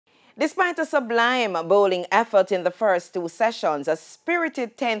Despite a sublime bowling effort in the first two sessions, a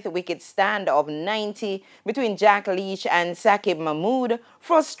spirited 10th wicket stand of 90 between Leach and Mahmood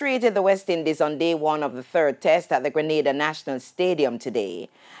frustrated the West Indies on day one of the third test at the Grenada National Stadium today.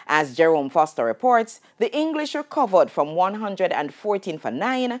 As Jerome Foster reports, the English recovered from 114 for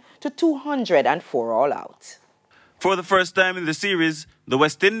 9 to 204 all out. For the first time in the series, the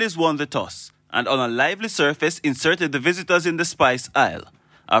West Indies won the toss and on a lively surface inserted the visitors in the Spice Isle,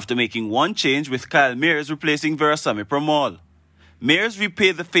 after making one change with Kyle Mayers replacing Veerasammy Permaul. Mayers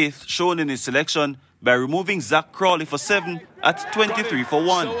repaid the faith shown in his selection by removing Zach Crawley for 7 at 23 for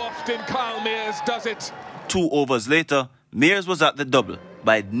 1. So often Kyle Mayers does it. 2 overs later, Mayers was at the double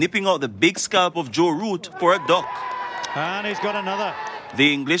by nipping out the big scalp of Joe Root for a duck. And he's got another.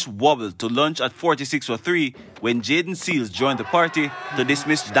 The English wobbled to lunch at 46 for 3 when Jaden Seals joined the party to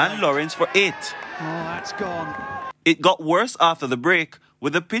dismiss Dan Lawrence for 8. Oh, that's gone. It got worse after the break,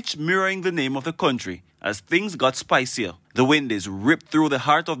 with the pitch mirroring the name of the country as things got spicier. The Windies ripped through the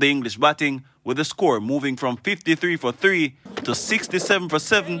heart of the English batting, with the score moving from 53 for 3 to 67 for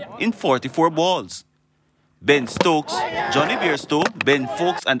 7 in 44 balls. Ben Stokes, Johnny Bairstow, Ben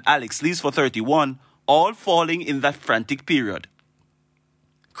Foakes and Alex Lees for 31, all falling in that frantic period.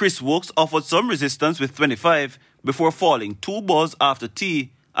 Chris Wokes offered some resistance with 25 before falling 2 balls after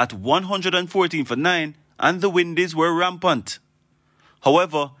tea at 114 for 9, and the Windies were rampant.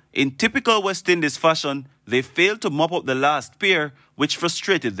 However, in typical West Indies fashion, they failed to mop up the last pair, which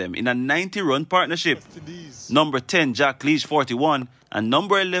frustrated them in a 90-run partnership. Number 10, Jack Leach, 41, and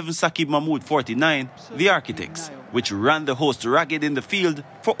number 11, Mahmood, 49, the architects, which ran the host ragged in the field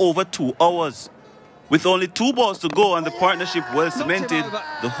for over 2 hours. With only 2 balls to go and the partnership well cemented,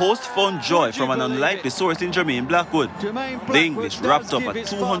 the host found joy from an unlikely source in Jermaine Blackwood. The English wrapped up at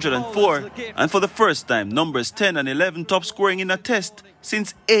 204, and for the first time, numbers 10 and 11 top scoring in a test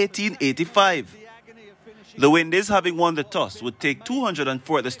since 1885. The Windies, having won the toss, would take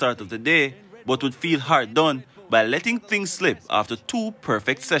 204 at the start of the day, but would feel hard done by letting things slip after 2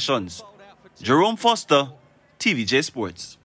 perfect sessions. Jerome Foster, TVJ Sports.